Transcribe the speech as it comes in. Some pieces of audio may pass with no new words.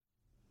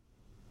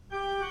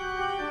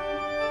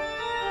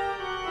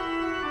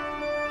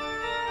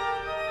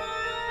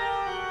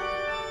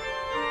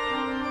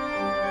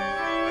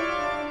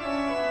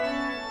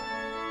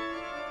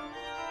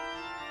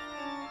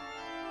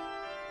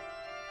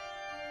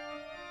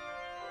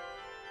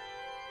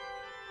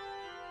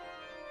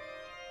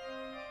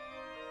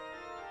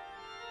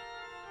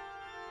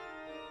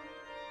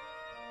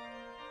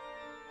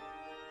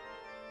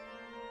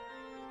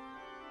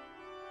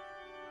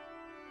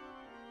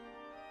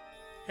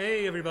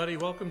Hey everybody,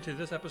 welcome to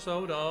this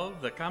episode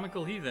of The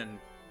Comical Heathen.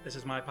 This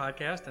is my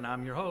podcast and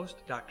I'm your host,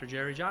 Dr.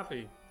 Jerry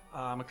Jaffe.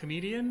 I'm a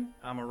comedian,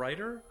 I'm a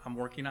writer, I'm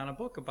working on a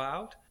book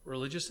about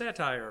religious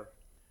satire.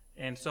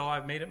 And so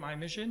I've made it my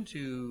mission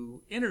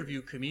to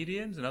interview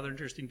comedians and other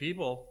interesting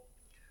people.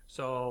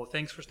 So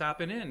thanks for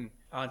stopping in.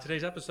 On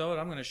today's episode,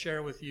 I'm going to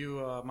share with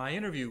you my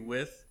interview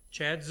with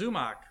Chad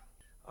Zumock,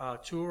 a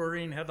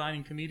touring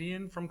headlining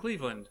comedian from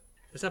Cleveland.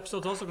 This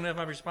episode's also going to have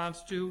my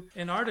response to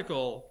an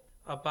article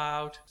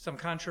about some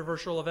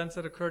controversial events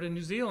that occurred in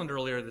New Zealand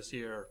earlier this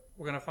year.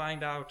 We're going to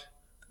find out,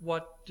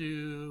 what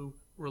do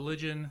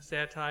religion,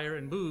 satire,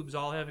 and boobs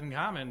all have in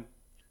common?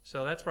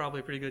 So that's probably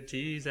a pretty good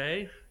tease, eh?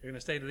 You're going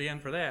to stay to the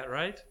end for that,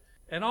 right?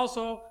 And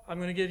also, I'm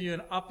going to give you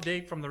an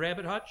update from the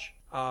Rabbit Hutch.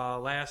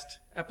 Last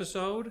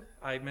episode,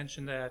 I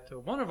mentioned that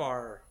one of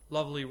our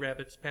lovely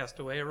rabbits passed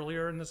away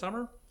earlier in the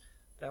summer.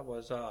 That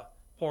was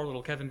poor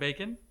little Kevin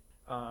Bacon.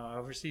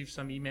 I've received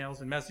some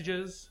emails and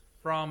messages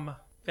from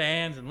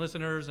fans and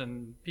listeners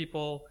and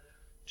people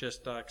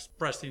just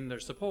expressing their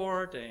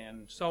support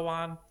and so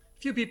on. A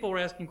few people were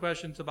asking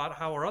questions about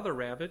how our other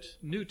rabbit,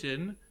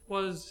 Newton,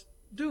 was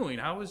doing.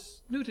 How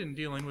was Newton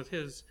dealing with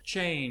his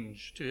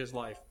change to his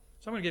life?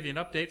 So I'm going to give you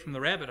an update from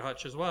the Rabbit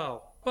Hutch as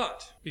well.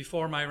 But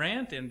before my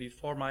rant and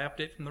before my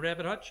update from the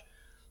Rabbit Hutch,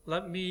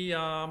 let me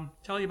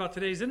tell you about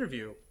today's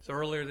interview. So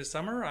earlier this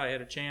summer, I had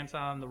a chance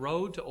on the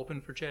road to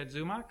open for Chad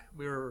Zumock.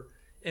 We were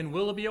in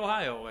Willoughby,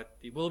 Ohio, at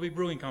the Willoughby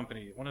Brewing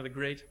Company, one of the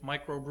great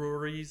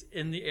microbreweries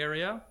in the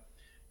area.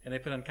 And they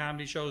put on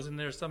comedy shows in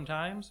there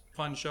sometimes.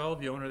 Fun show.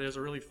 The owner there's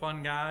a really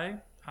fun guy.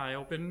 I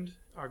opened.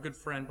 Our good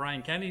friend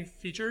Brian Kenny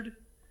featured.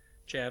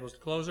 Chad was the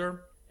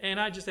closer. And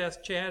I just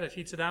asked Chad if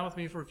he'd sit down with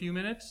me for a few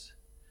minutes.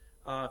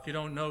 If you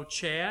don't know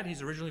Chad,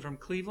 he's originally from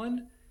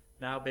Cleveland,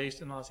 now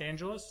based in Los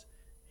Angeles.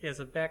 He has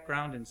a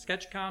background in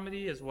sketch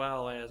comedy as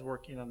well as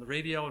working on the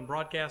radio and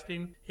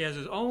broadcasting. He has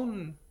his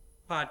own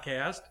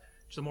podcast.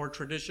 It's a more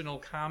traditional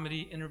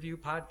comedy interview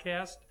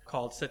podcast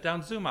called Sit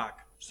Down Zumock.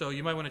 So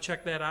you might want to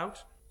check that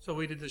out. So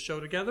we did the show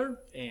together,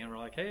 and we're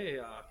like, hey,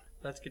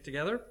 let's get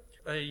together.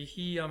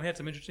 He had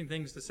some interesting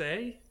things to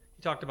say.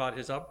 He talked about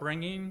his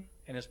upbringing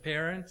and his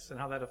parents and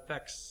how that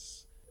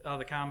affects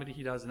the comedy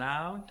he does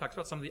now. He talks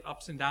about some of the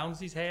ups and downs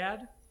he's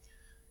had.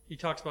 He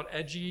talks about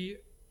edgy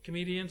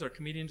comedians or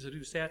comedians who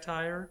do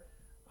satire,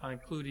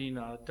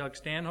 including Doug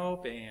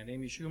Stanhope and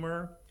Amy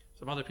Schumer,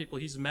 some other people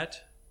he's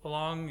met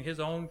along his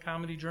own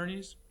comedy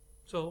journeys.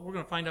 So we're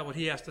going to find out what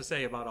he has to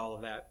say about all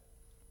of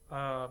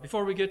that.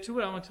 Before we get to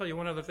it, I want to tell you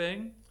one other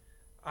thing.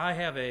 I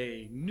have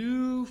a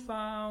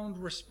newfound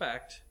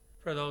respect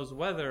for those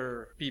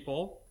weather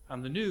people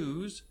on the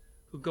news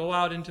who go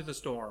out into the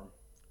storm.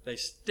 They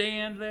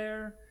stand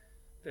there,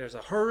 there's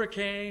a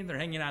hurricane, they're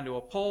hanging onto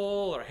a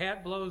pole, their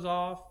hat blows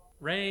off,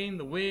 rain,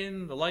 the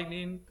wind, the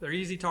lightning, they're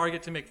easy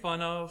target to make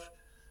fun of.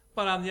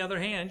 But on the other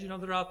hand,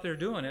 they're out there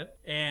doing it.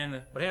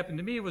 And what happened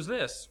to me was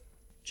this.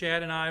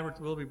 Chad and I were at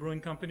the Willoughby Brewing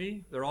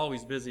Company. They're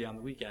always busy on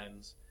the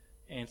weekends.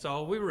 And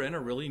so we were in a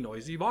really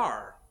noisy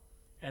bar.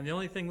 And the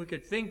only thing we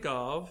could think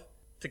of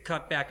to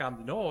cut back on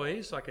the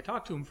noise so I could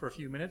talk to him for a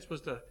few minutes was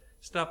to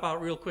step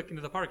out real quick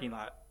into the parking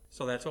lot.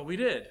 So that's what we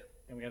did.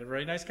 And we had a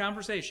very nice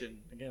conversation.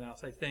 Again, I'll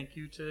say thank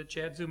you to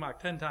Chad Zumock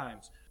 10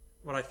 times.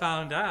 What I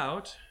found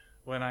out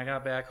when I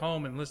got back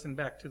home and listened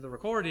back to the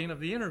recording of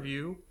the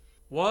interview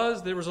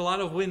was there was a lot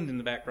of wind in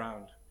the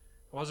background.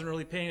 I wasn't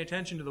really paying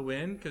attention to the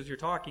wind because you're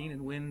talking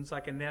and wind's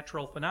like a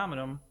natural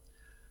phenomenon.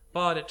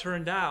 But it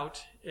turned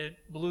out it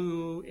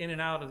blew in and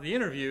out of the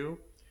interview.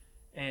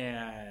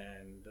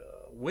 And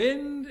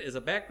wind is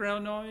a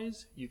background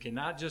noise you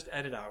cannot just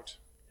edit out.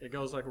 It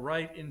goes like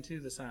right into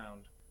the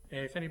sound.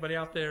 If anybody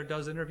out there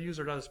does interviews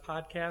or does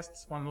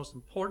podcasts, one of the most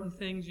important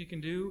things you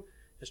can do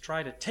is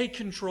try to take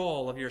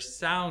control of your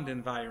sound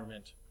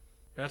environment.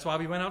 That's why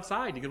we went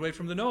outside, to get away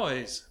from the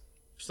noise.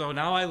 So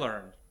now I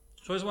learned.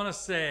 So I just want to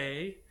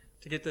say,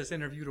 to get this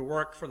interview to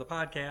work for the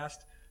podcast,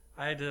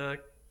 I had to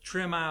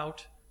trim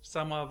out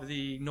some of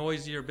the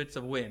noisier bits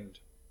of wind.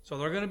 So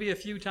there are going to be a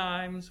few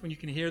times when you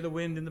can hear the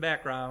wind in the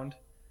background,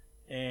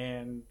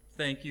 and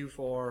thank you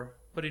for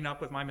putting up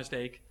with my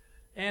mistake.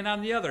 And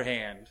on the other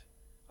hand,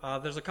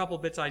 there's a couple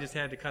bits I just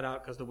had to cut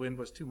out because the wind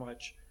was too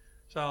much.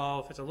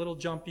 So if it's a little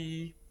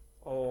jumpy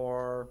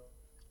or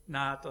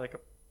not like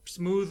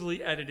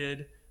smoothly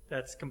edited,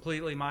 that's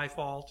completely my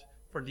fault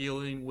for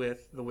dealing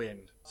with the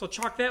wind. So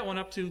chalk that one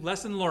up to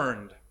lesson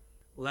learned.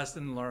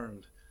 Lesson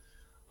learned.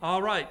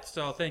 All right,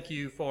 so thank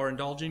you for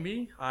indulging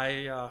me.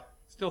 I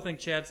still think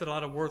Chad said a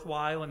lot of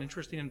worthwhile and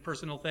interesting and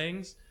personal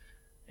things,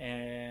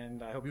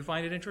 and I hope you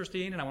find it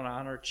interesting, and I want to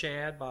honor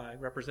Chad by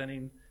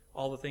representing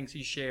all the things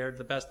he shared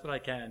the best that I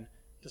can,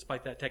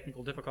 despite that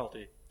technical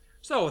difficulty.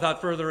 So without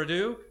further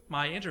ado,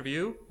 my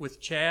interview with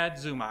Chad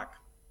Zumock.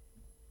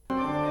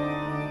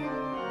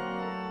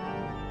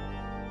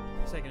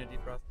 Taking a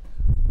deep breath.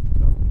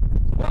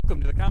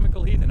 Welcome to the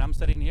Comical Heathen. I'm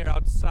sitting here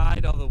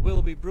outside of the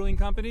Willoughby Brewing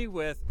Company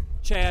with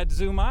Chad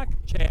Zumock.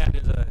 Chad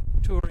is a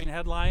touring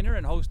headliner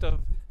and host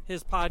of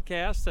his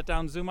podcast, Sit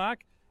Down Zumock.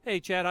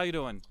 Hey, Chad, how you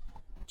doing?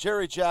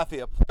 Jerry Jaffe,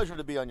 a pleasure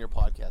to be on your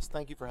podcast.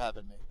 Thank you for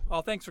having me.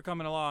 Well, thanks for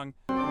coming along.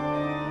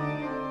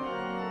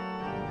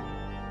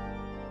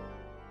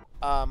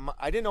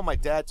 I didn't know my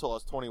dad till I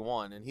was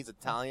 21, and he's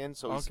Italian,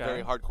 so he's Okay.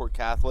 very hardcore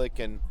Catholic,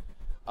 and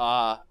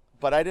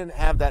but I didn't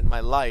have that in my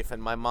life,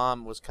 and my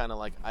mom was kind of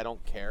like, I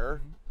don't care.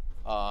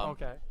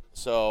 Okay.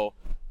 So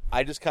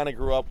I just kind of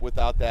grew up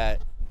without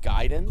that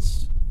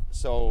guidance.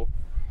 So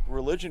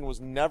religion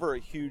was never a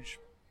huge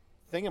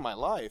thing in my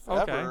life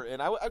ever,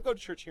 and I'd go to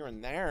church here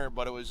and there,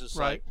 but it was just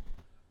like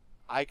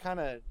I kind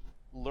of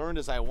learned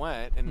as I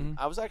went, and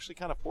I was actually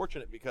kind of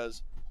fortunate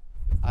because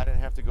I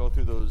didn't have to go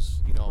through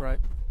those,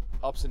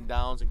 ups and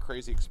downs and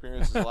crazy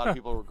experiences. A lot of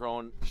people were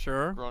growing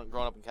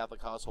up in Catholic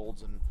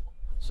households, and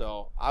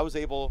so I was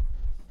able.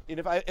 And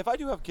if I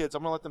do have kids,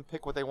 I'm gonna let them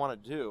pick what they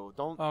want to do.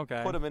 Don't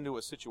put them into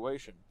a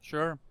situation.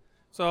 Sure.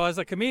 So as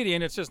a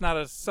comedian, it's just not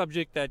a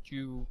subject that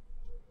you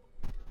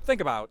think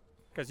about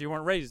because you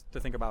weren't raised to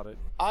think about it.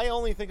 I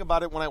only think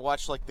about it when I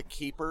watch like The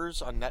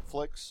Keepers on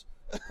Netflix,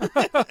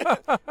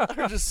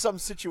 or just some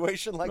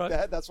situation like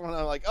that. That's when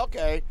I'm like,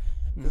 okay,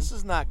 this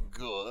is not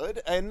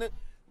good. And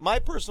my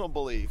personal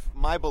belief,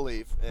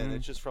 and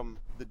it's just from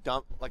the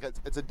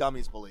it's a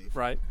dummy's belief.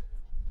 Right.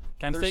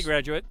 Kent State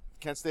graduate.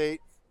 Kent State,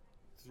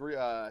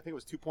 I think it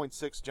was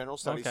 2.6 general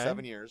studies,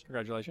 7 years.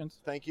 Congratulations.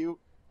 Thank you.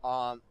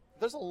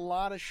 There's a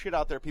lot of shit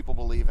out there people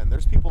believe in.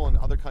 There's people in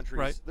other countries.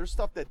 Right. There's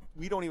stuff that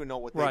we don't even know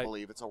what they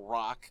believe. It's a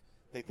rock.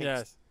 They think.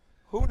 Yes.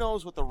 Who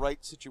knows what the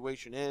right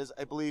situation is?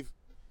 I believe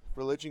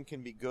religion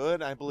can be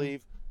good. I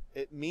believe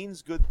it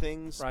means good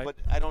things, but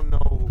I don't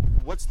know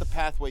what's the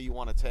pathway you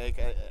want to take.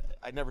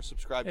 I never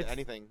subscribe to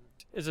anything.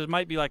 There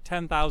might be like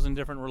 10,000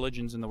 different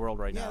religions in the world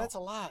now. Yeah, that's a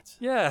lot.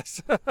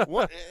 Yes.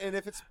 And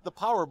if it's the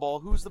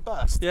Powerball, who's the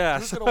best?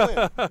 Yes. Who's going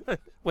to win?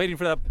 Waiting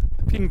for that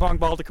ping pong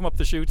ball to come up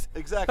the chute.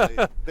 Exactly.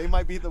 They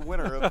might be the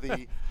winner of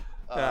the,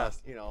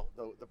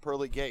 the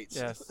pearly gates.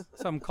 Yes.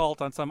 Some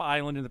cult on some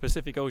island in the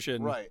Pacific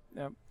Ocean. Right.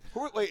 Yep.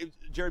 Wait,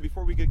 Jerry,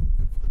 before we get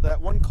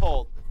that one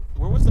cult,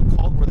 where was the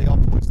cult where they all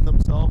poisoned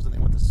themselves and they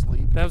went to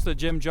sleep? That was the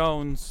Jim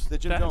Jones. The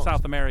Jim Jones.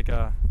 South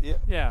America. Yeah.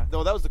 Yeah.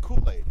 No, that was the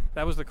Kool-Aid.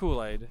 That was the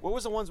Kool-Aid. What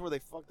was the ones where they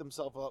fucked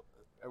themselves up?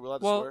 Are we allowed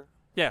to swear?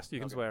 Yes, you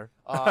can swear.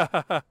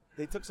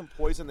 They took some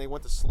poison. They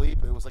went to sleep.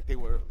 It was like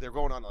they're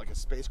going on like a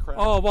spacecraft.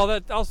 Oh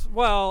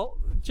well,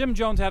 Jim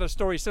Jones had a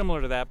story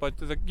similar to that, but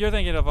you're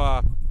thinking of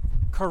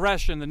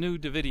Koresh and the New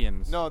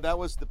Davidians. No, that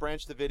was the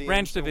Branch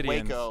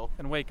Davidians.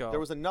 In Waco. There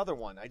was another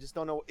one. I just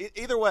don't know.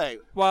 Either way.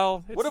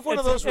 Well, what if one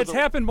of those? It's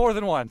happened more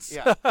than once.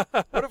 Yeah.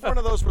 What if one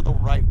of those were the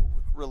right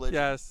religion?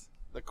 Yes.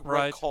 The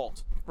right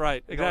cult.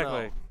 Right.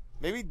 Exactly.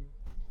 Maybe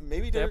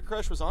David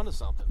Koresh was onto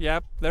something.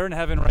 Yep. They're in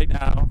heaven right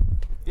now.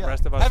 Yeah. The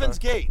rest of us Heaven's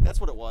Gate. That's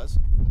what it was.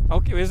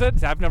 Okay. Is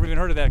it? I've never even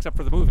heard of that except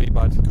for the movie,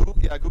 but.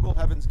 Google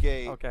Heaven's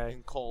Gate. Okay.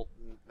 And cult.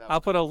 I'll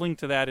put a link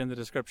to that in the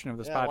description of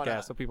this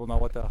podcast so people know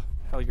what the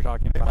hell you're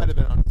talking about. They might have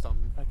been on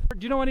something.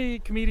 Do you know any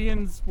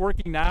comedians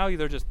working now,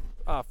 either just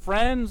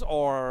friends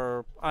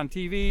or on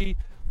TV,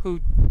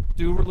 who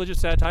do religious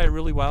satire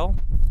really well?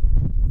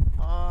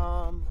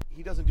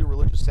 He doesn't do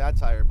religious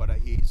satire, but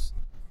he's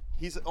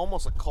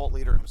almost a cult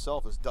leader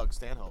himself. Is Doug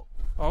Stanhope?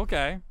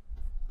 Okay.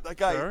 That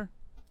guy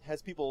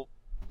has people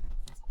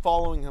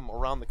following him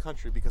around the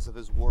country because of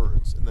his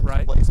words and his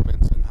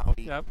placements and how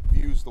he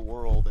views the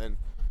world, and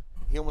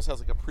he almost has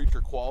like a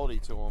preacher quality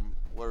to him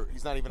where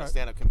he's not even a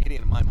stand-up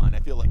comedian in my mind. I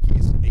feel like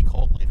he's a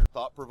cult leader,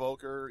 thought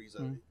provoker. He's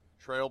a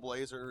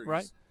trailblazer.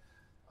 Right.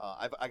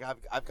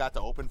 I've got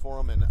to open for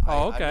him, and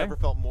I've okay. never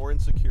felt more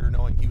insecure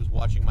knowing he was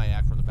watching my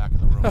act from the back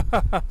of the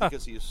room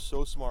because he is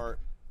so smart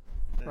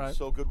and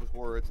so good with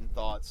words and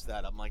thoughts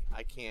that I'm like,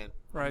 I can't.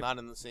 I'm not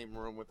in the same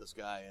room with this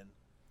guy, and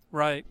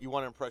you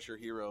want to impress your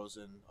heroes,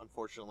 and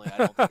unfortunately, I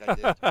don't think I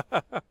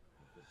did.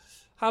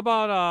 How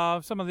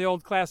about some of the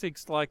old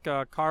classics like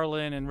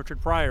Carlin and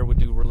Richard Pryor would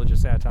do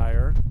religious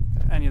satire?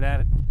 Any of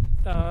that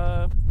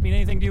mean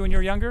anything to you when you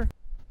were younger?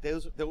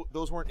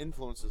 Those weren't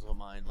influences of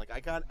mine. Like I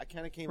kind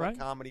of came at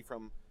comedy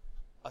from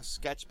a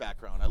sketch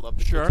background. I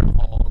loved the Kids in the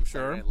Hall and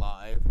Saturday Night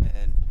Live,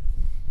 and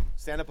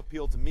stand-up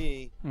appealed to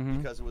me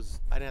because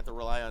I didn't have to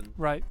rely on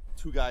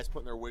two guys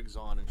putting their wigs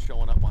on and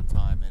showing up on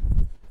time,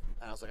 and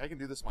I was like, I can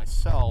do this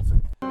myself.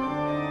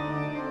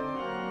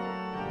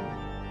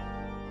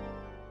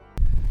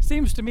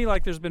 Seems to me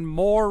like there's been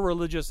more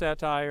religious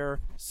satire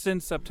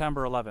since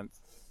September 11th.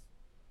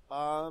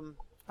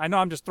 I know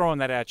I'm just throwing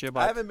that at you,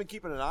 but I haven't been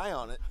keeping an eye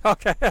on it.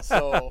 Okay.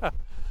 So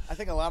I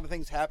think a lot of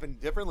things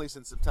happened differently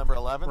since September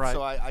 11th. Right.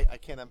 So I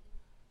can't.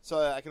 So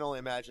I can only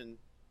imagine.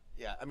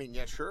 Yeah, I mean,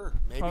 yeah, sure,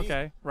 maybe.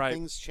 Okay. Right.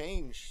 Things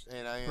change,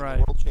 and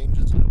the world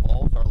changes and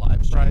evolves. Our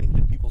lives change,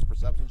 and people's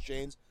perceptions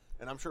change,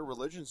 and I'm sure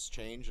religions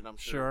change, and I'm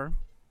sure.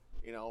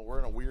 You know, we're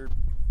in a weird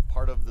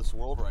part of this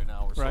world right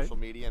now where social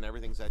media and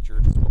everything's at your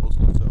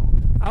disposal. So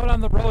out on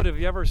the road, have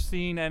you ever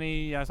seen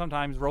any?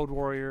 Sometimes Road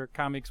Warrior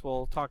comics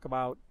will talk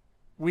about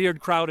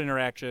weird crowd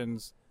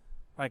interactions,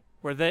 like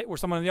where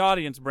someone in the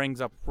audience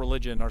brings up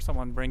religion or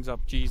someone brings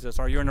up Jesus,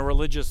 or you're in a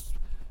religious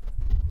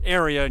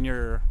area and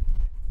you're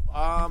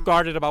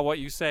guarded about what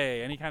you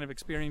say. Any kind of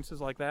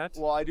experiences like that?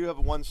 Well, I do have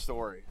one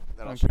story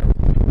I'll share with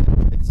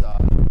you. It's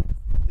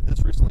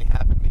this recently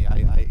happened to me.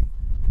 I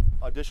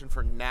auditioned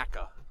for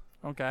NACA.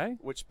 Okay.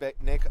 Which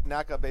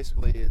NACA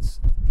basically is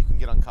you can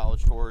get on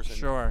college tours. And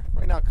sure.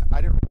 Right now,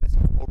 I didn't realize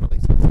how overly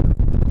sensitive.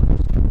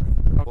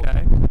 Okay.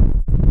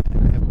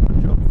 And I have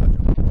one joke about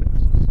Jehovah's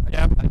Witnesses.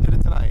 I did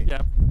it tonight.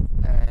 Yep.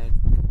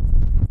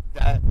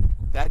 And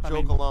that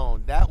joke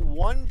alone, that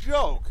one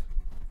joke.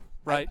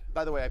 Right.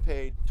 By the way, I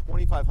paid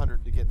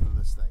 $2,500 to get into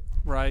this thing.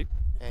 Right.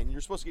 And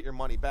you're supposed to get your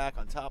money back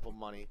on top of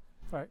money.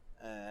 Right.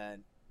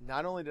 And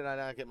not only did I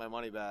not get my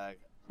money back,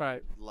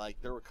 right. Like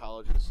there were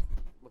colleges,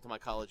 went to my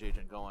college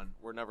agent going,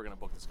 "We're never going to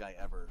book this guy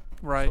ever."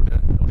 Right. So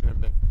don't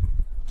even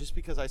just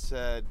because I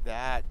said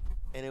that,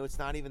 and it was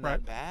not even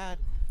that bad.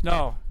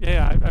 No.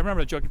 Yeah, I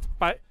remember the joke.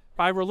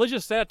 By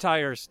religious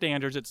satire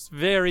standards, it's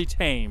very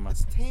tame.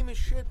 It's tame as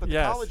shit, but the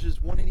colleges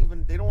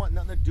they don't want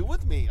nothing to do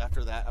with me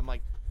after that. I'm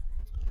like,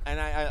 and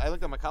I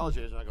looked at my college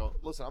agent and I go,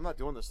 "Listen, I'm not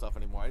doing this stuff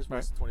anymore. I just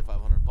wasted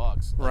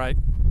 $2,500. Right.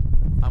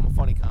 I'm a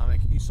funny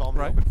comic. You saw me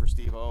open for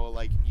Steve-O.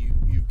 Like,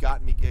 you've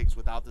gotten me gigs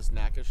without this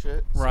NACA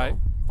shit. So right.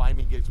 Find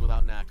me gigs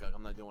without NACA.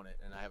 I'm not doing it,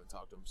 and I haven't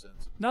talked to him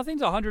since.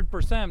 Nothing's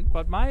 100%,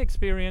 but my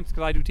experience,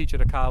 because I do teach at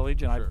a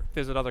college and I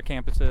visit other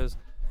campuses,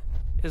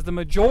 is the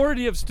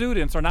majority of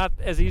students are not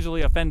as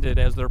easily offended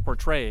as they're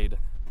portrayed.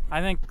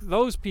 I think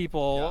those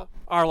people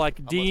are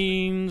like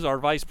deans or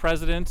vice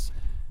presidents,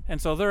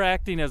 and so they're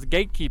acting as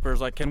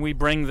gatekeepers, like, can we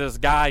bring this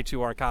guy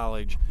to our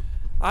college?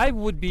 I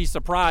would be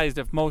surprised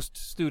if most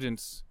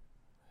students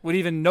would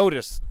even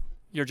notice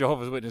your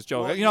Jehovah's Witness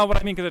joke. Well, you know what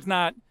I mean? Because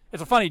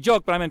it's a funny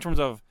joke, but I mean in terms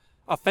of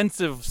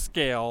offensive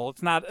scale,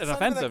 it's not an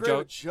offensive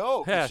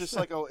joke. It's just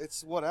like,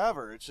 it's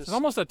whatever. It's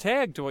almost a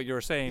tag to what you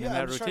were saying in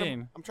that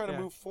routine. I'm trying to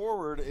move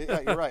forward. Yeah,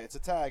 you're right. It's a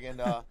tag, and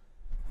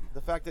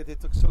the fact that they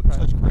took such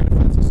great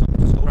offense to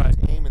something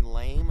so tame and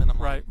lame, and I'm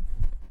like,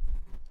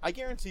 I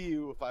guarantee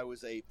you, if I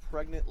was a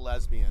pregnant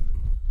lesbian,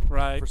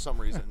 for some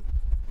reason,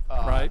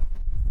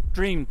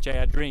 Dream,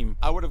 Chad, dream.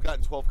 I would have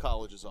gotten 12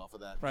 colleges off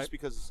of that. Just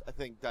because I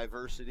think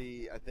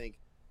diversity,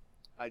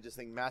 I just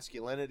think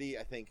masculinity,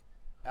 I think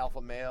alpha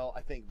male,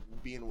 I think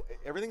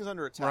everything's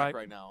under attack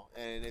right now.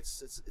 And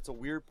it's a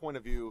weird point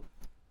of view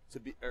to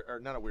be, or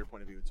not a weird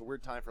point of view, it's a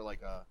weird time for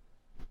like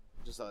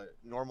just a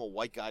normal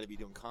white guy to be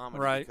doing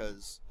comedy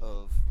because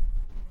of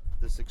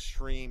this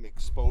extreme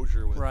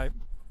exposure with,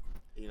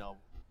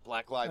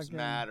 Black Lives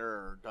Matter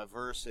or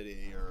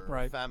diversity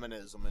or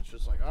feminism. It's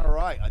just like, all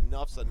right,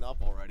 enough's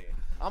enough already.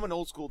 I'm an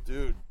old school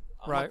dude.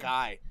 I'm a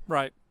guy.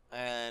 Right.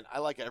 And I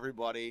like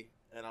everybody,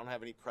 and I don't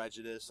have any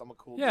prejudice. I'm a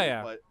cool dude.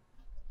 But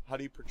how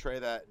do you portray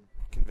that and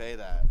convey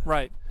that?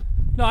 Right.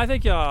 No, I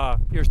think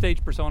your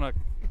stage persona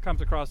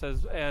comes across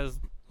as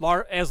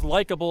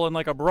likable and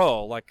like a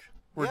bro. Like,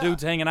 we're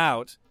dudes hanging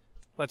out.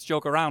 Let's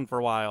joke around for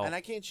a while. And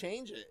I can't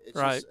change it. It's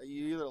just,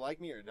 you either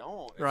like me or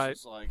don't. It's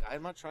just like,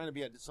 I'm not trying to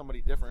be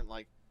somebody different.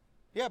 Like,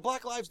 yeah,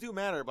 Black lives do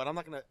matter, but I'm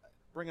not going to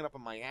bring it up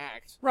in my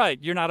act. Right.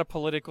 You're not a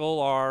political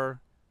or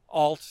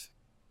alt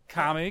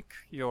comic.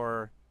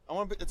 I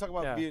want to talk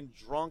about being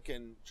drunk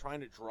and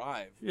trying to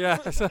drive. Yeah.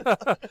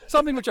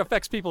 Something which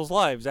affects people's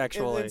lives,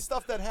 actually. And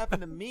stuff that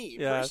happened to me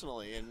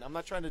personally. And I'm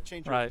not trying to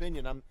change your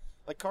opinion. I'm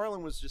like,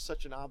 Carlin was just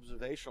such an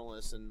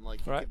observationalist, and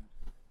like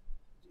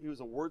he was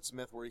a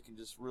wordsmith where he can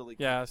just really.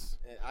 Yes.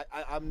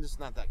 I'm just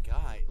not that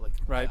guy. Like,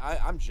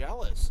 I'm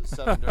jealous.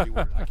 7 dirty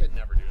words. I could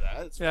never do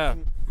that. It's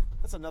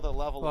that's another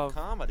level of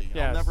comedy.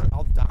 Yes.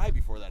 I'll die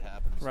before that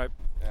happens. Right.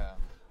 Yeah.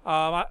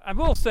 I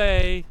will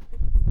say,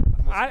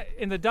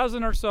 in the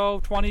dozen or so,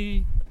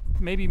 20,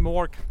 maybe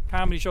more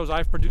comedy shows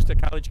I've produced at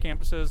college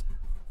campuses,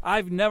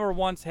 I've never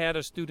once had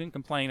a student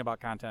complain about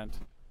content.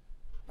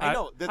 I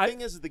know. The thing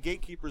is the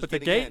gatekeepers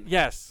getting in.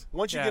 Yes.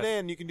 Once you get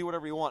in, you can do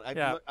whatever you want.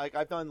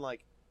 I've done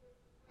like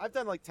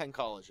 10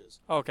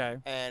 colleges. Okay.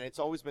 And it's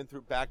always been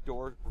through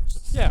backdoor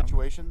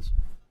situations.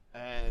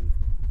 And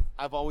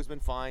I've always been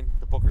fine.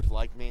 The bookers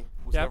like me.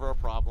 It was never a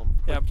problem.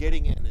 But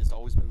getting in has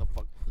always been the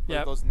fuck.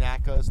 Like those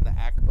NACAs and the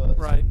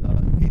ACPAs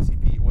and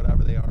ACP,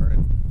 whatever they are.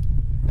 And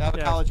I have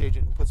a college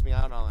agent who puts me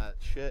out on that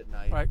shit.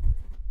 And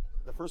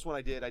the first one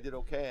I did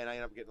okay. And I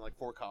ended up getting like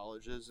 4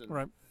 colleges. And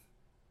I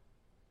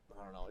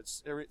don't know.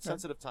 It's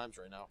sensitive times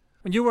right now.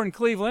 When you were in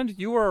Cleveland,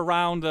 you were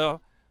around the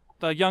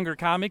younger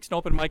comics and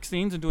open mic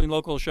scenes and doing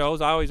local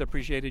shows. I always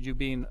appreciated you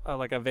being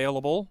like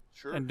available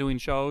and doing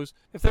shows.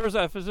 If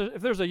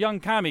there's a young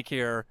comic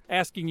here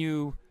asking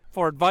you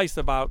for advice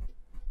about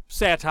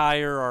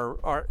satire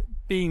or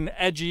being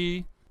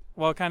edgy,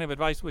 what kind of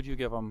advice would you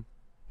give them?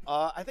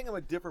 I think I'm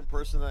a different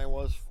person than I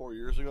was 4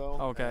 years ago.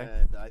 Okay.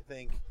 And I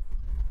think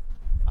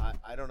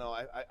I don't know.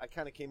 I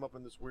kind of came up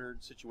in this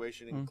weird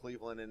situation in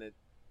Cleveland, and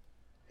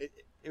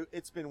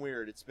it's been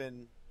weird. It's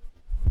been,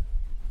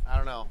 I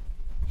don't know.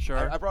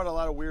 Sure. I brought a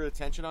lot of weird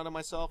attention onto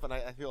myself, and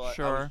I feel like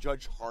I was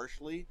judged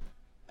harshly,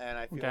 and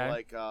I feel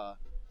like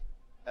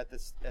at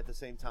the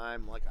same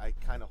time, like I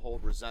kind of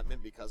hold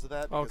resentment because of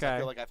that. Because I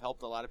feel like I've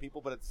helped a lot of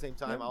people, but at the same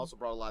time, I also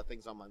brought a lot of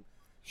things on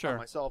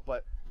myself.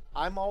 But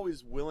I'm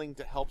always willing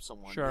to help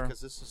someone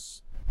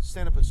because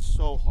stand-up is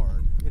so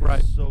hard. It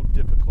is so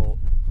difficult,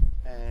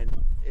 and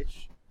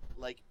it's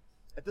like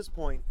at this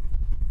point,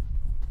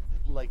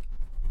 like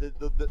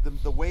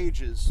the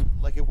wage is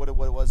like what it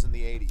was in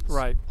the 80s.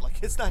 Right.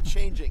 Like it's not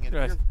changing, and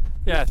Right. if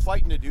you're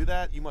fighting to do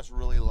that, you must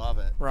really love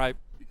it. Right.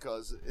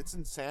 Because it's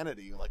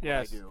insanity. Like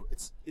yes. what I do,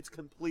 it's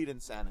complete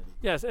insanity.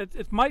 Yes,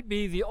 it might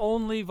be the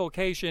only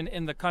vocation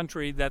in the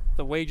country that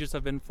the wages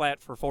have been flat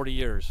for 40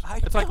 years.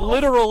 It's like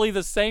literally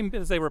the same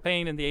as they were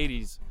paying in the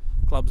 80s.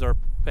 Clubs are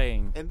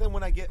paying. And then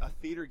when I get a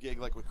theater gig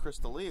like with Chris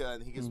D'Elia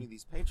and he gives me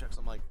these paychecks,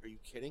 I'm like, are you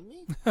kidding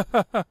me?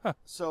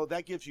 So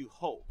that gives you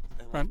hope.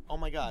 And like, oh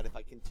my God, if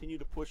I continue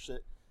to push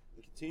it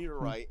and continue to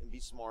write and be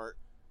smart,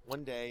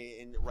 one day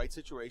in the right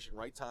situation,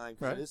 right time,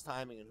 because it is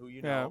timing and who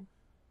you know,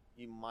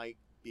 you might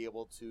be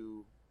able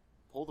to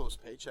pull those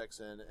paychecks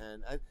in.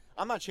 And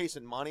I'm not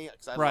chasing money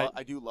because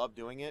I do love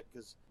doing it,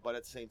 but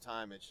at the same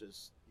time, it's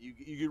just,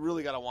 you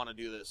really got to want to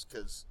do this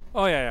because...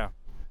 Oh, yeah.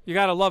 You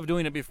got to love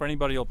doing it before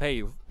anybody will pay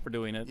you for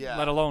doing it,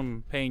 let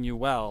alone paying you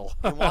well.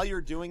 And while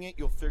you're doing it,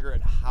 you'll figure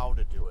out how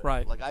to do it.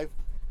 Right. Like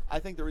I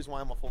think the reason why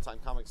I'm a full-time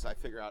comic is I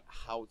figure out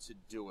how to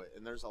do it.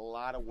 And there's a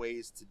lot of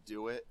ways to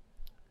do it.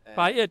 And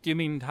by it, do you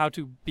mean how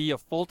to be a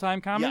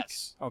full-time comic?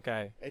 Yes.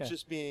 Okay. It's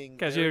just being...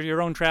 Because you're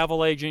your own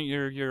travel agent,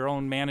 you're your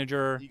own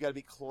manager. You got to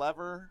be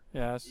clever.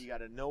 Yes. You got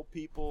to know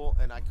people.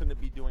 And I couldn't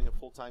be doing a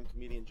full-time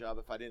comedian job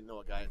if I didn't know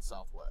a guy at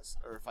Southwest.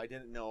 Or if I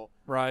didn't know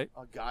a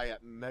guy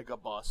at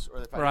Megabus.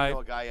 Or if I didn't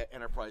know a guy at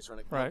Enterprise.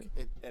 Right.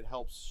 It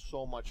helps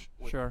so much.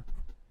 Sure.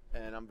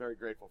 And I'm very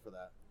grateful for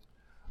that.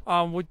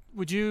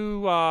 Would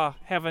you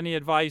have any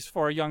advice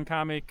for a young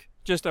comic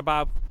just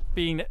about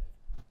being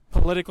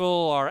political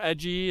or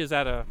edgy? Is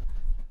that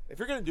if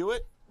you're gonna do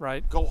it,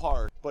 go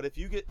hard. But if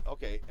you get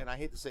and I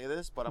hate to say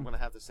this, but I'm gonna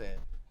have to say it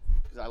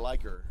because I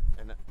like her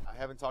and I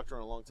haven't talked to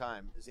her in a long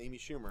time, is Amy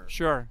Schumer.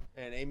 Sure.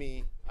 And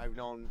Amy I've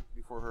known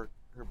before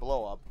her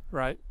blow up.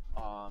 Right.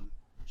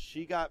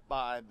 She got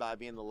by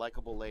being the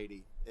likable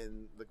lady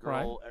and the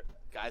girl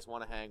guys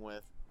want to hang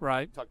with.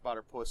 Right. Talk about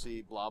her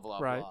pussy, blah blah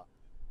blah.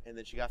 And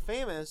then she got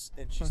famous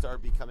and she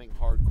started becoming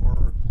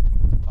hardcore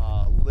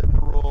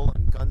liberal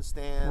and gun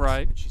stance.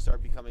 Right. And she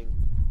started becoming,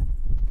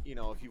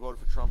 if you voted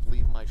for Trump,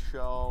 leave my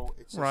show.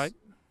 It's just,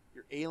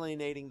 you're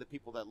alienating the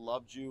people that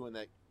loved you and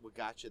that what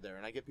got you there.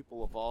 And I get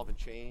people evolve and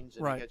change.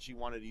 And I get she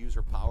wanted to use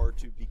her power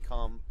to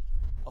become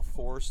a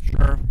force.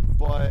 Sure.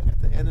 But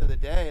at the end of the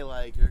day,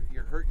 like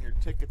you're hurting your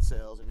ticket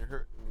sales and you're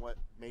hurting what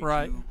made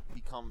you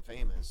become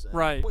famous.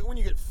 And when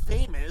you get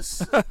famous,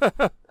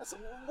 that's the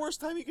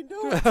worst time you can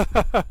do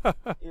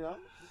it.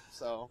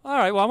 So. All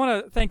right. Well, I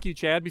want to thank you,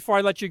 Chad. Before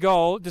I let you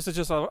go, this is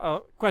just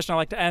a question I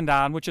like to end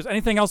on, which is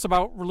anything else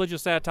about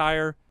religious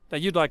satire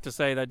that you'd like to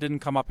say that didn't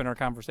come up in our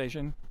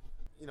conversation?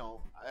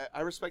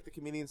 I respect the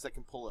comedians that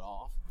can pull it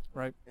off.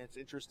 Right. And it's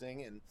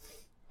interesting.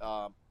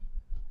 And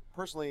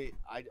personally,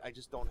 I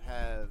just don't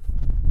have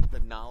the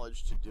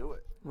knowledge to do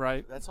it.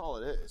 Right. That's all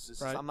it is. It's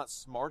just, I'm not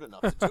smart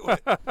enough to do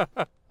it.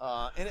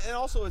 And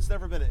also, it's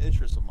never been an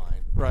interest of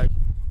mine. Right.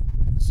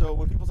 So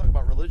when people talk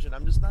about religion,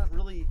 I'm just not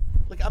really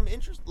I'm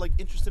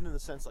interested in the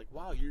sense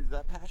wow, you're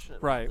that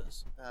passionate about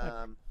this.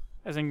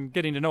 As in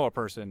getting to know a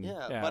person.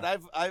 Yeah.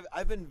 But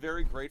I've been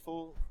very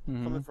grateful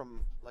coming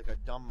from a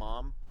dumb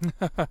mom,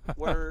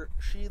 where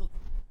she,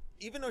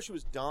 even though she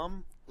was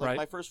dumb,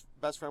 my first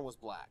best friend was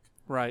black.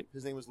 Right.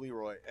 His name was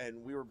Leroy,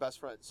 and we were best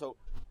friends. So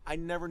I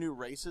never knew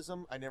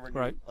racism. I never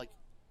knew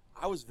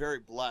I was very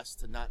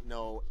blessed to not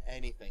know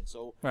anything.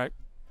 So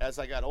as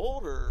I got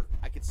older,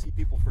 I could see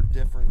people for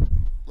different,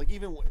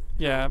 even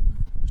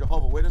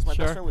Jehovah Witness. My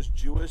best friend was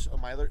Jewish.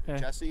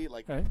 Jesse,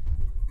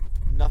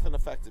 nothing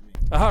affected me.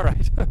 All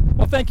right.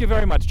 Well, thank you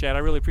very much, Chad. I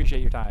really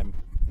appreciate your time.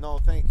 No,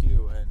 thank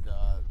you, and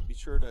be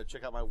sure to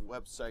check out my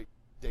website,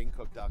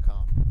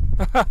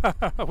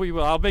 danecook.com. We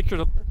will. I'll make sure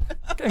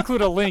to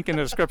include a link in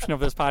the description of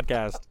this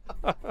podcast.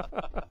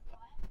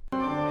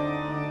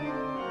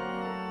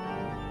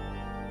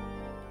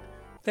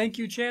 Thank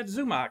you, Chad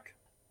Zumock.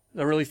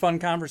 A really fun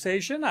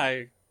conversation.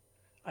 I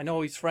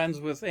know he's friends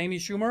with Amy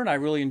Schumer, and I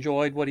really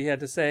enjoyed what he had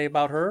to say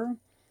about her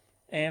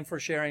and for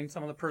sharing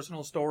some of the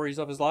personal stories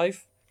of his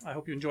life. I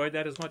hope you enjoyed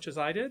that as much as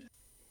I did.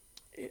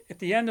 At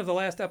the end of the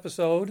last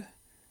episode,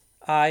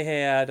 I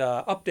had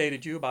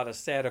updated you about a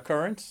sad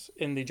occurrence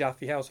in the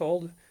Jaffe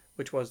household,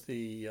 which was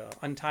the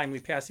untimely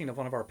passing of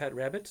one of our pet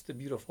rabbits, the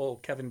beautiful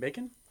Kevin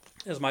Bacon.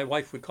 As my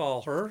wife would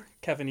call her,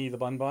 Kevin-y the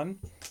Bun Bun.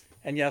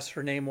 And yes,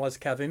 her name was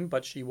Kevin,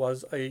 but she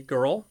was a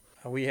girl.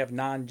 We have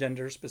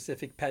non-gender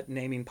specific pet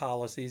naming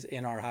policies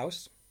in our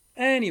house.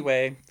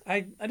 Anyway,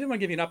 I did want to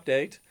give you an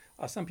update.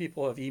 Some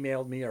people have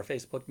emailed me or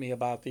Facebooked me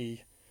about the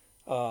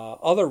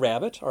other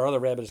rabbit. Our other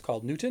rabbit is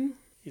called Newton.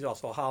 He's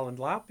also a Holland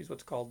Lop. He's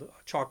what's called a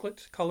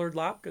chocolate-colored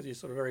lop because he's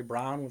sort of very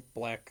brown with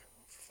black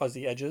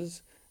fuzzy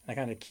edges and a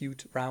kind of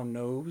cute round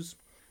nose.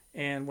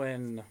 And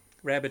when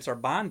rabbits are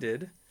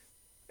bonded,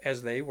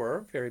 as they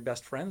were, very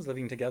best friends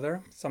living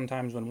together,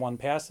 sometimes when one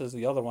passes,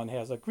 the other one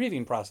has a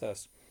grieving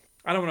process.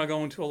 I don't want to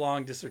go into a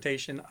long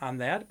dissertation on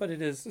that, but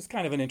it's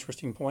kind of an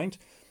interesting point.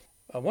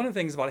 One of the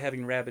things about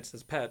having rabbits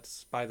as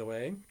pets, by the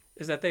way,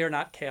 is that they are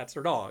not cats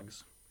or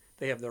dogs.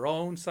 They have their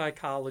own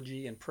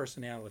psychology and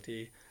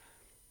personality.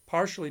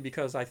 partially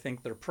because I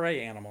think they're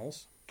prey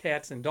animals.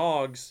 Cats and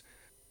dogs,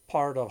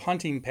 part of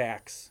hunting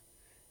packs,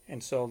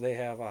 and so they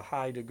have a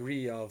high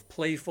degree of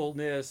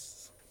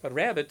playfulness. But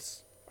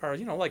rabbits are,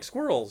 like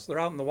squirrels. They're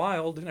out in the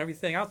wild, and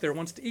everything out there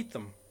wants to eat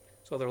them.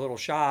 So they're a little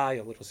shy,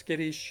 a little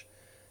skittish,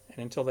 and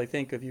until they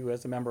think of you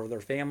as a member of their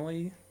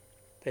family,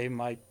 they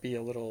might be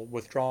a little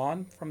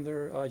withdrawn from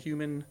their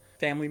human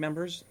family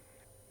members.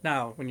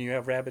 Now, when you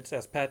have rabbits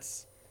as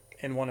pets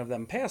and one of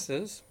them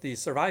passes, the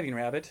surviving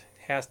rabbit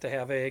has to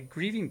have a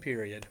grieving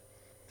period.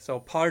 So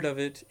part of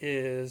it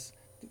is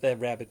that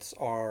rabbits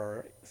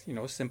are,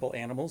 simple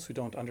animals who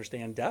don't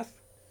understand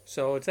death.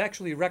 So it's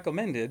actually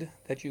recommended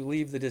that you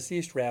leave the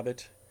deceased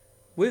rabbit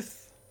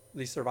with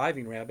the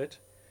surviving rabbit,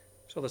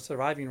 so the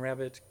surviving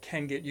rabbit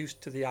can get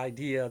used to the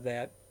idea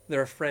that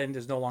their friend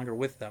is no longer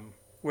with them.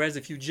 Whereas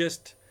if you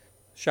just,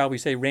 shall we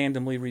say,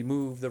 randomly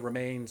remove the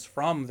remains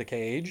from the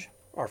cage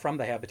or from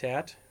the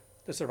habitat,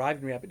 the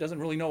surviving rabbit doesn't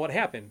really know what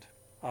happened.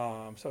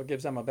 So it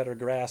gives them a better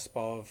grasp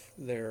of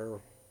their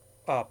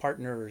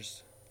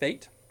partner's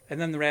fate. And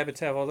then the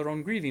rabbits have all their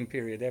own grieving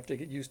period. They have to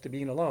get used to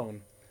being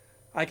alone.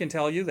 I can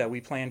tell you that we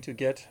plan to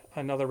get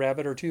another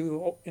rabbit or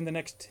two in the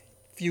next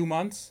few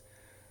months,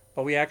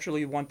 but we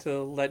actually want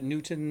to let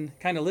Newton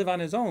kind of live on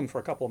his own for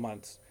a couple of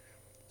months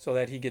so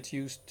that he gets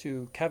used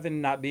to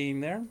Kevin not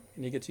being there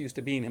and he gets used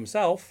to being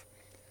himself.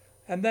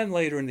 And then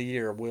later in the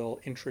year, we'll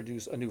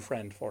introduce a new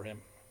friend for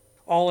him.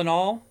 All in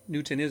all,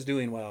 Newton is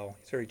doing well.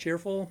 He's very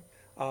cheerful.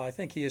 I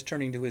think he is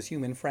turning to his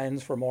human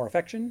friends for more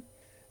affection.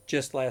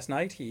 Just last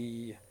night,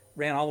 he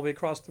ran all the way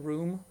across the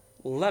room,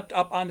 leapt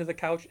up onto the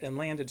couch, and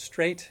landed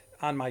straight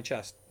on my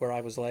chest where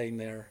I was laying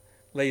there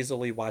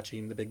lazily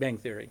watching The Big Bang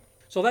Theory.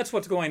 So that's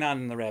what's going on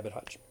in the rabbit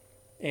hutch.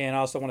 And I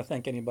also want to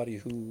thank anybody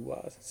who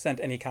sent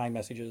any kind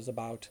messages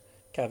about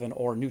Kevin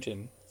or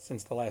Newton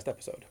since the last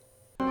episode.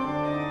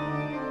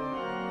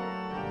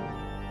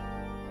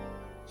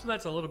 So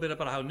that's a little bit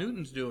about how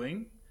Newton's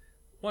doing.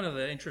 One of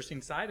the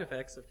interesting side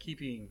effects of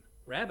keeping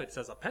rabbits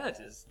as a pet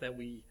is that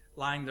we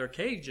line their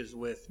cages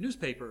with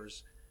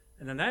newspapers.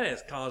 And then that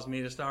has caused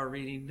me to start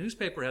reading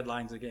newspaper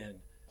headlines again.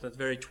 So it's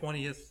very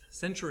 20th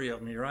century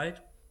of me, right?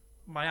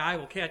 My eye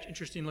will catch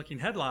interesting looking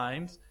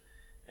headlines.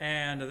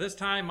 And this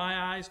time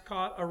my eyes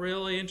caught a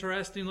really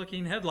interesting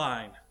looking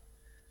headline.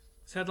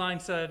 This headline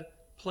said,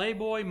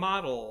 "Playboy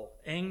model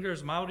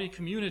angers Maori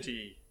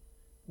community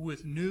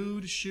with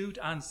nude shoot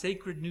on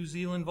sacred New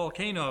Zealand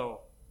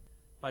volcano,"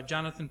 by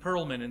Jonathan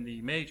Perlman in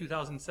the May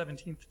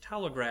 2017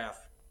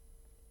 Telegraph.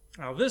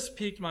 Now this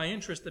piqued my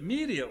interest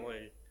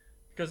immediately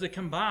because it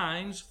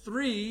combines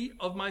three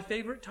of my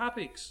favorite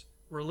topics: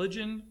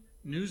 religion,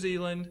 New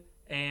Zealand,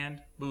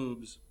 and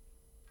boobs.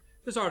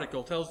 This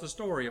article tells the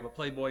story of a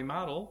Playboy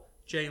model,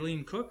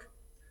 Jaylene Cook,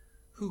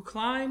 who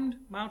climbed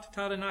Mount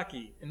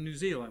Taranaki in New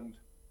Zealand.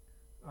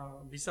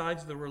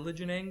 Besides the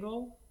religion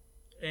angle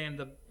and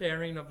the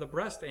baring of the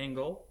breast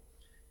angle,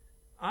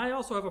 I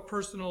also have a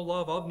personal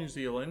love of New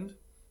Zealand.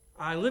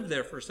 I lived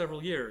there for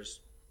several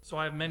years, so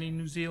I have many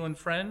New Zealand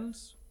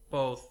friends,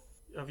 both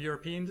of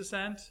European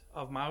descent,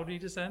 of Maori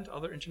descent,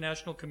 other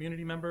international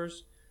community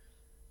members.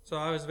 So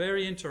I was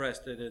very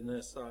interested in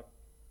this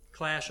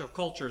clash of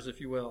cultures, if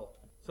you will.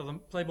 So the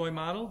Playboy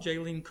model,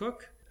 Jaylene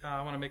Cook,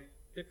 I want to make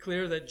it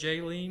clear that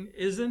Jaylene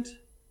isn't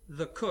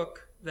the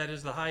Cook that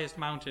is the highest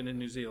mountain in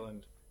New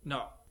Zealand.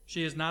 No,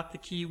 she is not the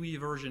Kiwi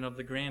version of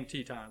the Grand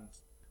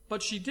Tetons.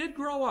 But she did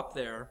grow up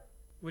there,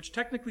 which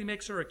technically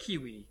makes her a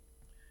Kiwi,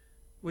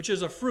 which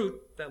is a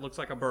fruit that looks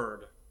like a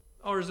bird.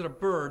 Or is it a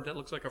bird that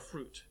looks like a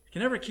fruit? You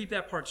can never keep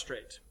that part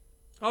straight.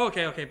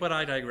 Okay, but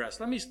I digress.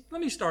 Let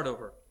me start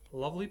over. A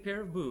lovely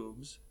pair of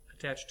boobs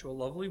attached to a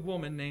lovely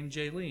woman named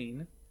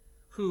Jaylene,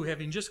 who,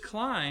 having just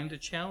climbed a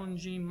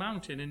challenging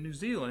mountain in New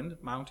Zealand,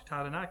 Mount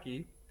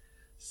Taranaki,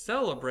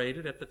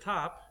 celebrated at the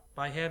top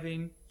by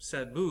having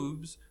said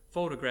boobs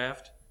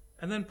photographed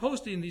and then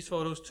posting these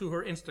photos to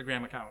her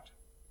Instagram account.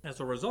 As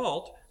a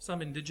result,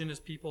 some indigenous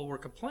people were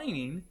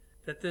complaining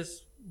that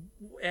this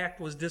act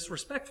was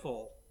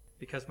disrespectful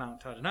because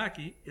Mount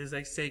Taranaki is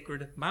a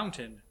sacred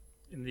mountain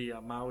in the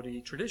Maori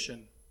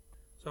tradition.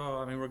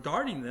 So,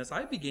 regarding this,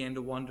 I began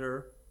to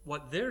wonder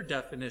what their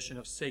definition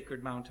of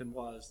sacred mountain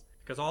was.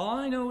 Because all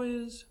I know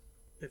is,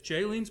 if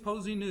Jaylene's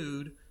posing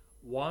nude,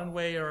 one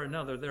way or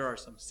another, there are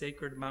some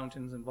sacred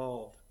mountains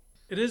involved.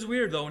 It is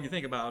weird, though, when you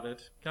think about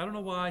it. I don't know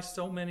why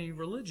so many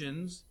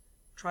religions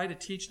try to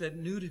teach that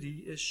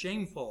nudity is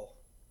shameful.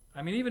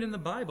 Even in the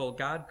Bible,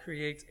 God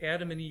creates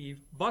Adam and Eve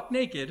buck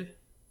naked.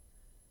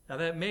 Now,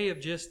 that may have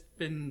just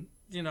been,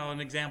 an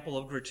example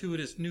of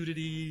gratuitous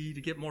nudity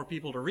to get more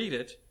people to read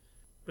it.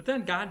 But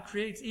then God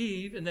creates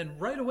Eve, and then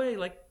right away,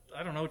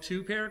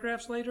 2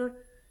 paragraphs later,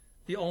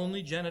 the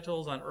only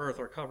genitals on earth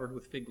are covered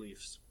with fig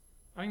leaves.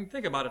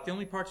 Think about it. The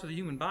only parts of the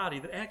human body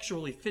that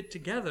actually fit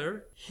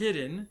together,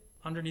 hidden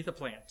underneath a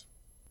plant.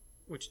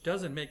 Which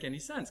doesn't make any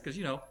sense, because,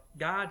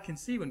 God can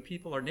see when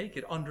people are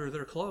naked under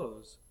their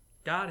clothes.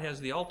 God has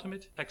the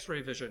ultimate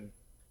X-ray vision.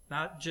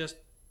 Not just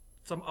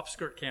some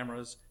upskirt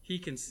cameras. He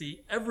can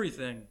see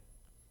everything.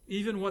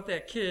 Even what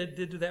that kid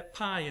did to that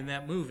pie in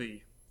that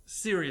movie.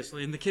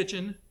 Seriously, in the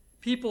kitchen,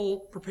 People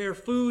prepare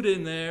food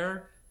in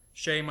there.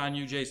 Shame on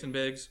you, Jason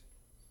Biggs.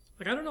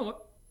 Like, I don't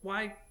know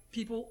why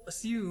people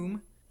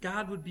assume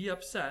God would be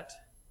upset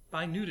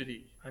by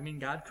nudity. I mean,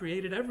 God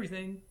created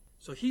everything,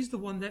 so he's the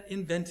one that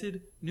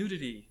invented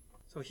nudity,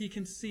 so he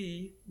can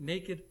see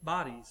naked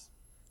bodies.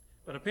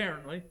 But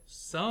apparently,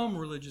 some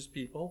religious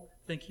people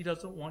think he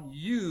doesn't want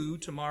you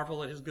to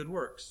marvel at his good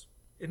works.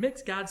 It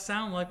makes God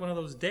sound like one of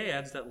those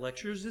dads that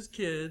lectures his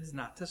kids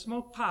not to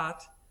smoke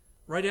pot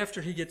right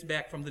after he gets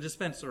back from the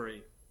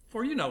dispensary,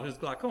 for you know his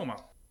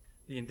glaucoma.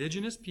 The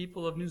indigenous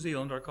people of New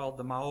Zealand are called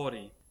the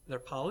Maori. They're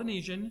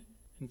Polynesian,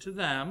 and to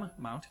them,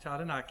 Mount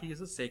Taranaki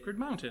is a sacred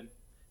mountain.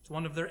 It's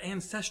one of their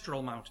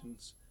ancestral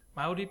mountains.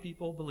 Maori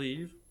people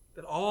believe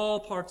that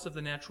all parts of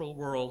the natural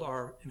world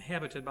are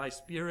inhabited by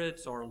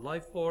spirits or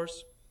life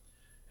force,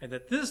 and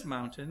that this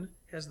mountain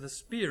has the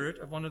spirit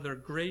of one of their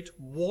great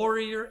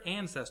warrior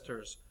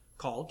ancestors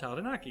called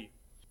Taranaki.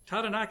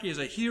 Taranaki is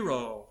a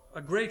hero,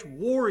 a great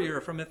warrior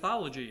from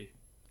mythology.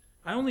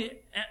 I only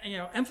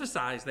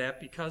emphasize that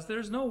because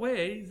there's no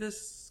way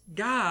this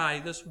guy,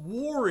 this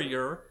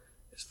warrior,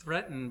 is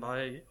threatened by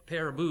a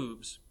pair of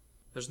boobs.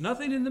 There's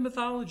nothing in the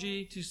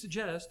mythology to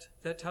suggest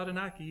that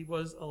Taranaki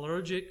was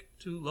allergic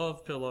to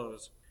love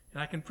pillows.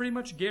 And I can pretty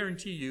much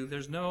guarantee you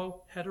there's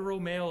no hetero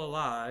male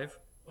alive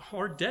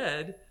or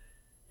dead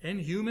in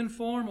human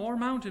form or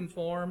mountain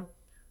form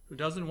who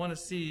doesn't want to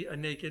see a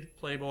naked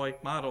Playboy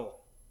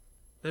model.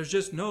 There's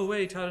just no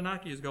way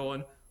Taranaki is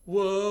going,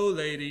 "Whoa,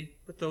 lady,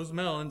 put those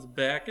melons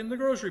back in the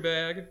grocery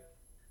bag."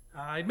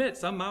 I admit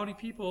some Maori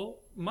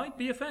people might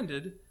be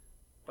offended,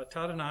 but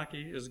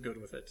Taranaki is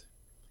good with it.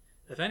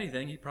 If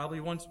anything, he probably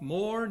wants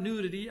more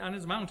nudity on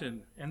his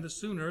mountain, and the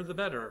sooner the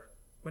better.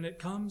 When it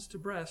comes to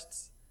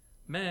breasts,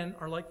 men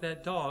are like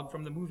that dog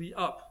from the movie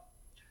Up.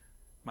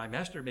 My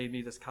master made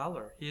me this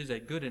collar. He is a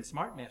good and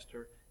smart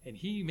master, and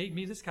he made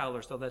me this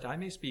collar so that I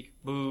may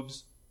speak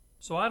boobs.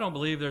 So I don't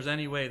believe there's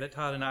any way that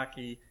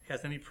Taranaki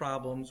has any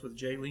problems with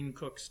Jaylene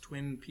Cook's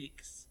Twin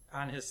Peaks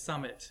on his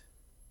summit.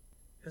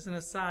 As an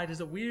aside,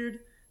 is it weird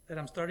that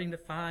I'm starting to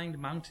find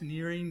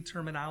mountaineering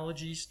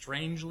terminology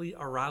strangely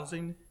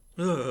arousing?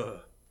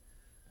 Ugh.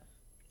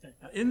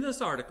 Now, in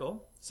this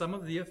article, some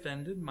of the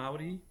offended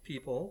Maori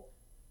people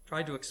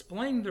tried to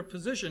explain their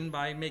position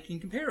by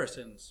making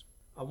comparisons.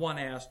 One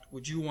asked,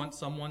 "Would you want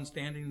someone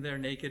standing there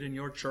naked in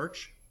your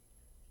church?"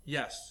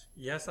 Yes,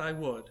 I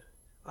would.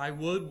 I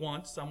would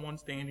want someone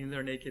standing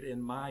there naked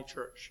in my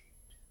church.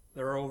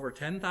 There are over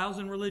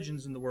 10,000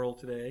 religions in the world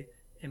today,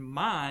 and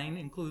mine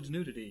includes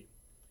nudity.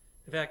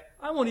 In fact,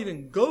 I won't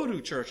even go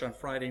to church on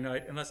Friday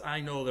night unless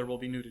I know there will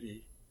be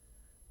nudity.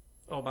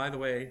 Oh, by the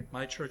way,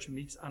 my church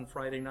meets on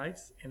Friday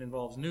nights and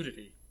involves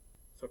nudity.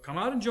 So come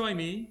out and join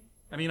me.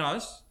 I mean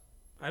us.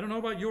 I don't know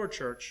about your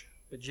church,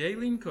 but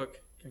Jaylene Cook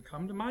can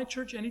come to my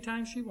church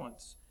anytime she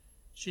wants.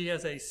 She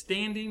has a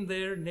standing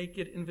there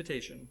naked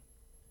invitation.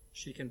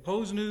 She can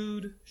pose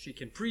nude. She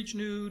can preach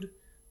nude.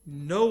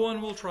 No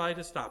one will try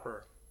to stop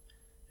her.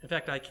 In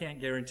fact, I can't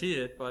guarantee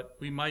it, but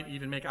we might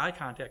even make eye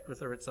contact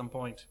with her at some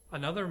point.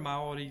 Another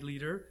Maori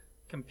leader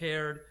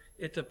compared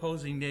it to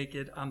posing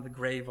naked on the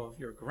grave of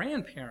your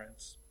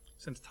grandparents,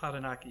 since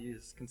Taranaki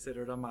is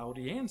considered a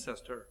Maori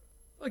ancestor.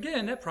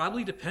 Again, that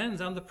probably depends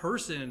on the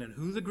person and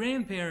who the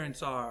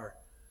grandparents are.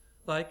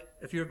 Like,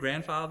 if your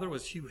grandfather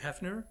was Hugh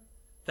Hefner,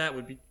 that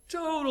would be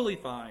totally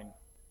fine.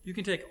 You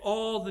can take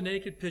all the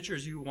naked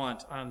pictures you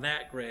want on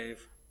that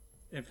grave.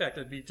 In fact,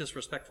 it'd be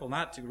disrespectful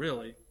not to,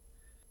 really.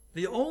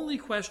 The only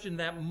question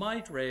that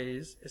might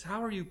raise is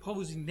how are you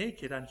posing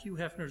naked on Hugh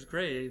Hefner's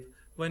grave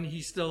when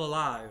he's still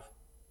alive?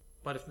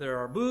 But if there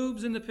are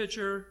boobs in the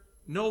picture,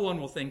 no one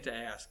will think to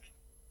ask.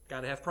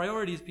 Gotta have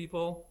priorities,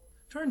 people.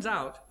 Turns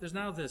out there's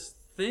now this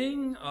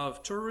thing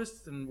of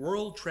tourists and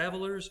world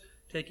travelers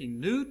taking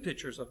nude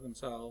pictures of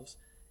themselves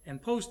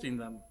and posting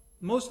them,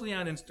 mostly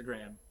on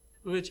Instagram,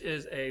 which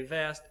is a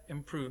vast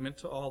improvement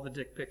to all the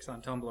dick pics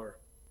on Tumblr.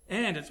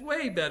 And it's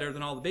way better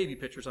than all the baby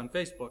pictures on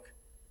Facebook.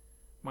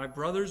 My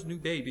brother's new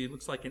baby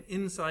looks like an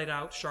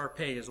inside-out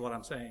Shar-Pei is what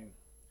I'm saying.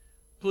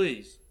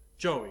 Please,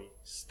 Joey,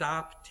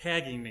 stop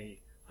tagging me.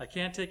 I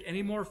can't take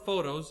any more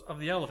photos of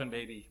the elephant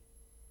baby.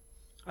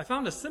 I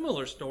found a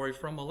similar story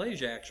from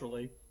Malaysia,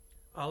 actually.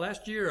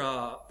 Last year,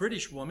 a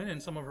British woman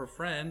and some of her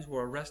friends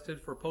were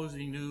arrested for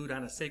posing nude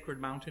on a sacred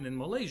mountain in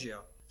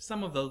Malaysia.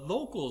 Some of the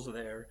locals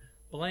there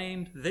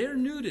blamed their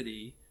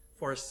nudity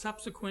for a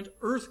subsequent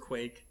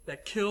earthquake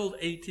that killed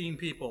 18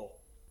 people.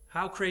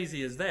 How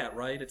crazy is that,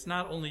 right? It's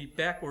not only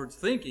backwards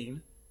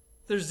thinking,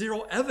 there's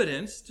zero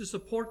evidence to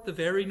support the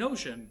very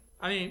notion.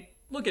 I mean,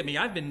 look at me,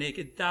 I've been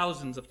naked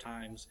thousands of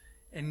times,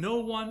 and no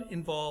one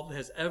involved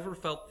has ever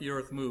felt the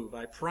earth move,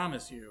 I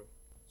promise you.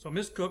 So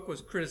Miss Cook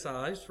was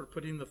criticized for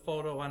putting the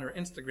photo on her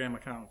Instagram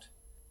account.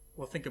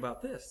 Well, think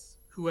about this.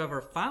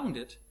 Whoever found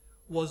it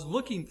was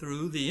looking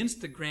through the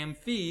Instagram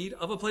feed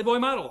of a Playboy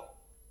model.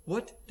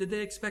 What did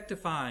they expect to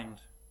find?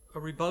 A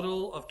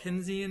rebuttal of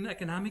Keynesian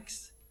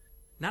economics?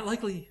 Not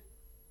likely.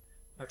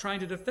 Now, trying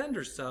to defend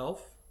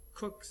herself,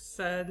 Cook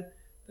said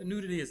that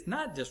nudity is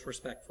not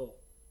disrespectful.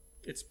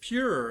 It's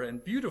pure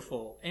and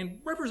beautiful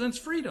and represents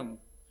freedom,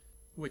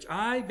 which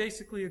I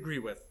basically agree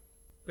with.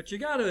 But you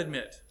gotta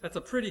admit, that's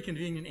a pretty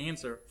convenient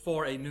answer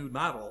for a nude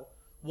model.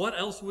 What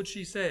else would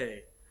she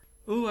say?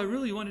 "Oh, I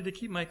really wanted to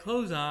keep my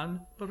clothes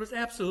on, but was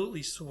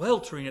absolutely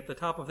sweltering at the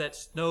top of that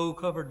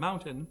snow-covered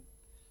mountain."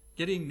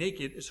 Getting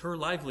naked is her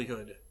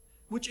livelihood,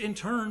 which in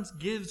turn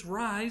gives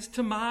rise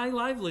to my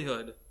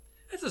livelihood.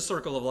 It's a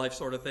circle of life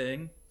sort of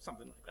thing,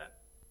 something like that.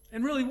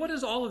 And really, what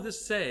does all of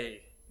this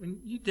say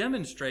when you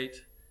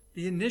demonstrate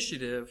the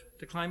initiative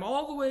to climb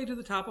all the way to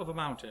the top of a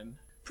mountain,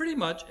 pretty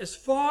much as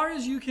far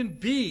as you can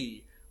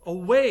be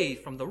away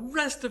from the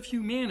rest of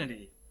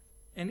humanity?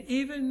 And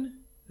even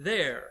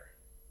there,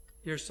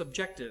 you're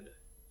subjected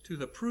to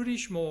the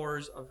prudish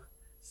moors of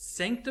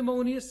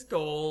sanctimonious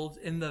scolds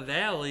in the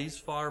valleys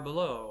far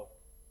below.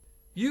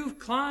 You've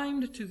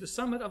climbed to the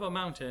summit of a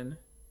mountain,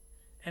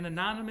 and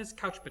anonymous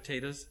couch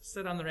potatoes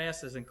sit on their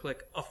asses and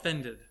click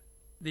 "offended."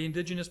 The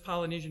indigenous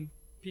Polynesian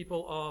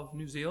people of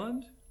New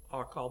Zealand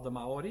are called the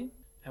Maori,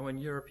 and when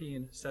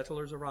European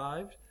settlers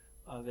arrived,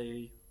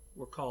 they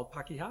were called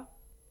Pakeha.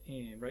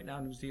 And right now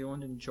New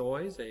Zealand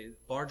enjoys a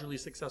largely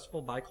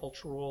successful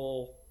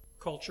bicultural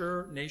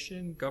culture,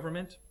 nation,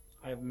 government.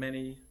 I have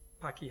many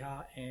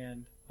Pakeha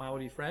and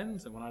Maori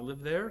friends, and when I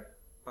lived there,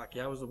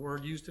 Pakeha was the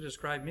word used to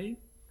describe me.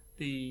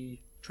 The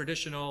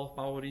traditional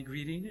Maori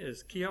greeting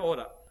is kia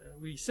ora.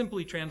 We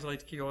simply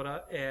translate kia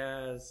ora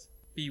as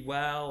be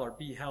well or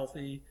be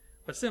healthy,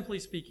 but simply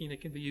speaking,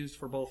 it can be used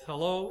for both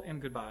hello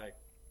and goodbye.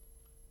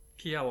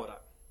 Kia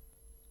ora.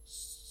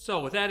 So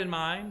with that in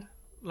mind,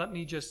 let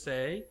me just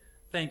say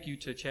thank you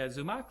to Chad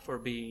Zumock for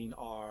being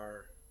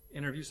our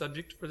interview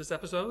subject for this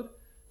episode.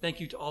 Thank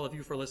you to all of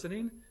you for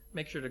listening.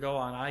 Make sure to go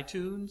on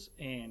iTunes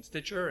and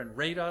Stitcher and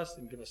rate us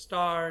and give us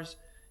stars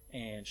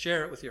and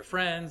share it with your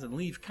friends and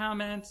leave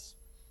comments.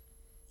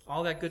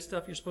 All that good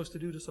stuff you're supposed to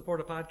do to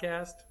support a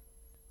podcast.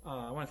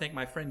 I want to thank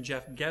my friend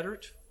Jeff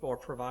Geddert for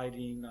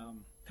providing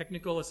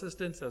technical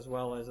assistance as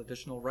well as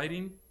additional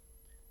writing.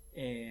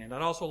 And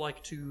I'd also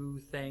like to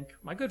thank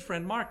my good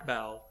friend Mark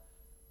Bell,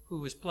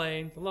 who is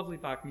playing the lovely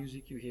Bach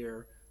music you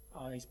hear.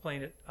 He's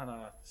playing it on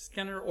a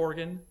Skinner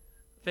organ,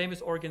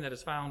 famous organ that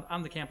is found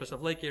on the campus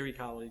of Lake Erie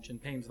College in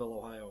Paynesville,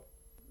 Ohio.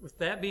 With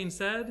that being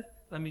said,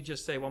 let me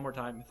just say one more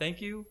time,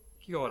 thank you,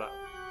 kia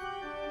ora.